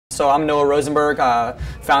So I'm Noah Rosenberg,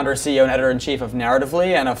 founder, CEO, and editor-in-chief of Narratively,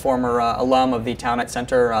 and a former alum of the Townite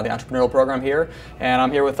Center, the entrepreneurial program here. And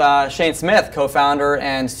I'm here with Shane Smith, co-founder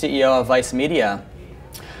and CEO of Vice Media.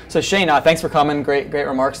 So Shane, thanks for coming. Great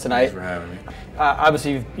remarks tonight. Thanks for having me.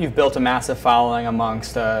 Obviously, you've built a massive following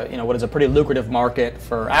amongst what is a pretty lucrative market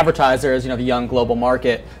for advertisers. The young global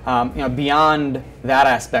market. Beyond that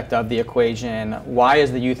aspect of the equation, why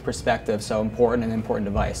is the youth perspective so important and important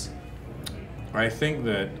to Vice? I think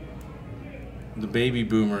that the baby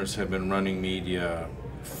boomers have been running media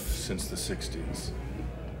since the 60s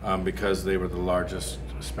because they were the largest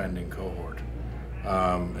spending cohort.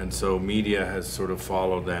 And so media has sort of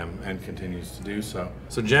followed them and continues to do so.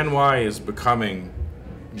 So Gen Y is becoming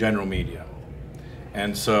general media.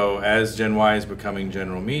 And so as Gen Y is becoming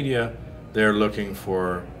general media, they're looking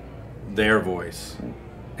for their voice.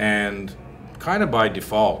 And kind of by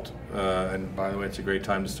default, and by the way, it's a great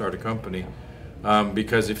time to start a company,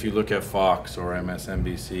 because if you look at Fox or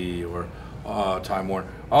MSNBC or Time Warner,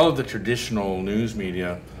 all of the traditional news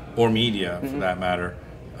media, or media for that matter,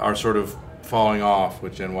 are sort of falling off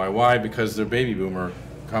with Gen Y. Why? Because they're baby boomer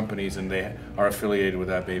companies and they are affiliated with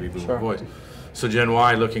that baby boomer voice. So Gen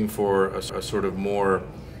Y, looking for a sort of more,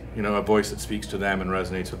 a voice that speaks to them and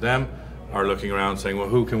resonates with them, are looking around saying, well,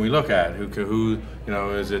 who can we look at? Who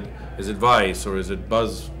is it Vice, or is it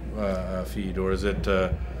BuzzFeed, or is it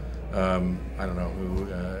I don't know,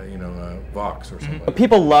 Vox or something.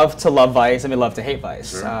 People love to love Vice and they love to hate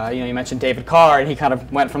Vice. Sure. You mentioned David Carr, and he kind of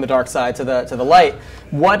went from the dark side to the light.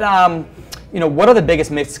 What are the biggest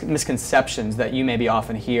misconceptions that you maybe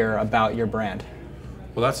often hear about your brand?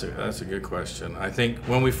 Well, that's a good question. I think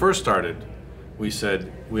when we first started, we said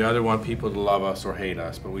we either want people to love us or hate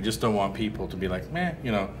us, but we just don't want people to be like, meh,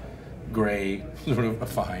 gray, sort of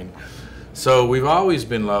fine. So we've always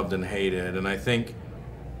been loved and hated, and I think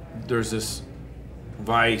there's this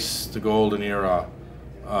Vice, the golden era,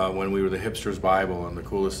 when we were the hipster's Bible and the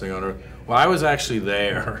coolest thing on earth. Well, I was actually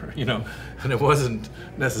there, and it wasn't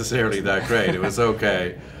necessarily that great. It was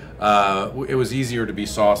okay. It was easier to be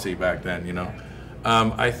saucy back then,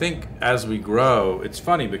 I think as we grow, it's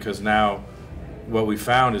funny because now what we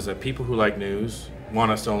found is that people who like news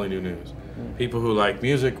want us to only do news. People who like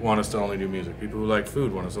music want us to only do music. People who like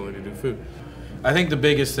food want us only to do food. I think the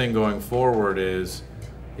biggest thing going forward is,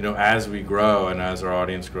 as we grow and as our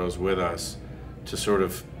audience grows with us, to sort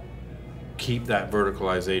of keep that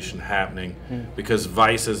verticalization happening, because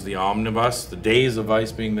Vice is the omnibus, the days of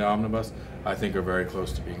Vice being the omnibus, I think are very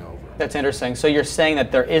close to being over. That's interesting. So you're saying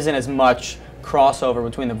that there isn't as much crossover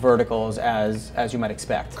between the verticals as you might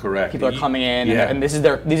expect. Correct. People are coming in, and these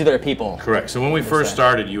are their people. Correct. So when we first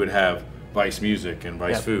started, you would have Vice Music and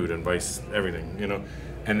Vice Food and Vice everything,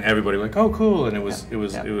 and everybody like, oh, cool, and it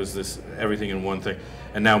was this everything in one thing.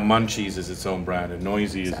 And now Munchies is its own brand, and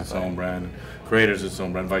Noisy is its own brand, and Creators is its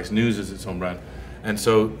own brand, Vice News is its own brand. And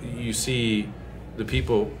so you see the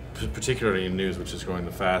people, particularly in news, which is growing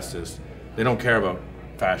the fastest, they don't care about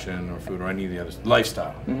fashion or food or any of the others,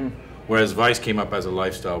 lifestyle. Whereas Vice came up as a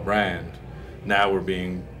lifestyle brand, now we're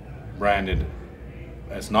being branded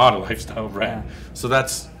as not a lifestyle brand. So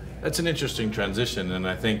that's an interesting transition, and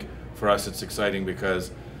I think for us it's exciting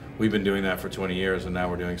because we've been doing that for 20 years, and now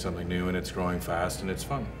we're doing something new, and it's growing fast, and it's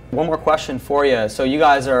fun. One more question for you. So you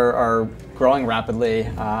guys are growing rapidly.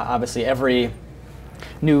 Obviously, every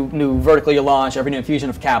new vertical you launch, every new infusion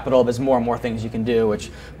of capital, there's more and more things you can do,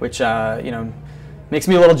 which makes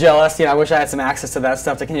me a little jealous. I wish I had some access to that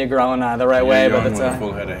stuff to continue growing the right way. Young But with a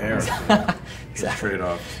full head of hair. So exactly.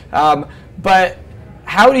 Trade-off. But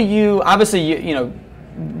how do you? Obviously,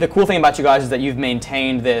 the cool thing about you guys is that you've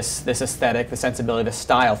maintained this aesthetic, the sensibility, the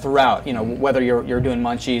style throughout. Whether you're doing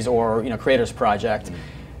Munchies or Creators Project.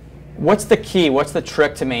 What's the key? What's the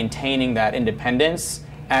trick to maintaining that independence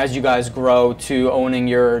as you guys grow to owning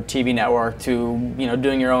your TV network, to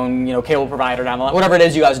doing your own cable provider down the line, whatever it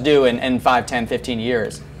is you guys do in 5, 10, 15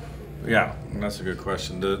 years? Yeah, that's a good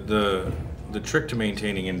question. The trick to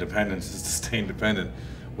maintaining independence is to stay independent,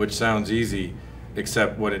 which sounds easy,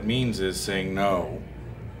 except what it means is saying no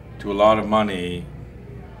to a lot of money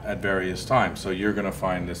at various times. So you're going to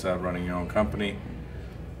find this out running your own company.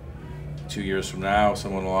 2 years from now,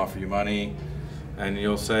 someone will offer you money, and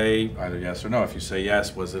you'll say either yes or no. If you say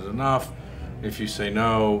yes, was it enough? If you say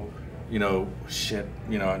no, shit,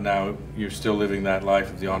 now you're still living that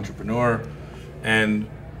life of the entrepreneur. And,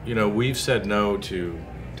 we've said no to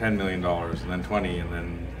 $10 million, and then 20, and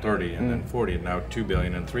then 30, and then 40, and now 2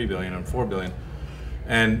 billion, and 3 billion, and 4 billion.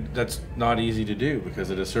 And that's not easy to do,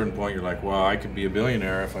 because at a certain point you're like, well, I could be a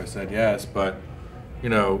billionaire if I said yes, but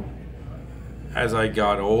as I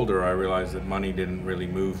got older, I realized that money didn't really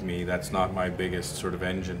move me. That's not my biggest sort of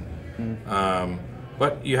engine.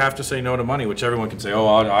 But you have to say no to money, which everyone can say, oh,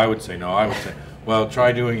 I would say no. I would say, well,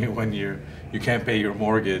 try doing it when you can't pay your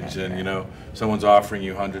mortgage and, you know, someone's offering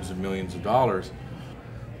you hundreds of millions of dollars.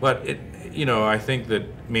 But you know, I think that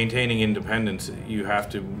maintaining independence, you have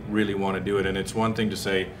to really want to do it. And it's one thing to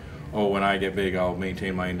say, oh, when I get big, I'll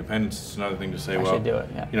maintain my independence. It's another thing to say, well, do it,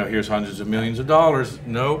 yeah. you know, here's hundreds of millions of dollars.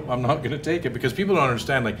 No, I'm not going to take it, because people don't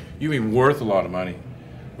understand, like, you may be worth a lot of money,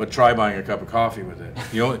 but try buying a cup of coffee with it.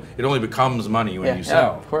 It only becomes money when you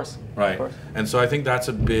sell. Yeah, of course. Right. Of course. And so I think that's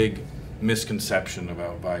a big misconception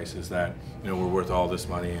about Vice, is that, you know, we're worth all this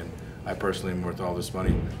money, and I personally am worth all this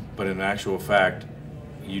money. But in actual fact,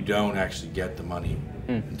 you don't actually get the money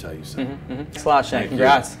until you sell. It's a lot, Shane.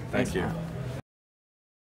 Congrats. Thank you.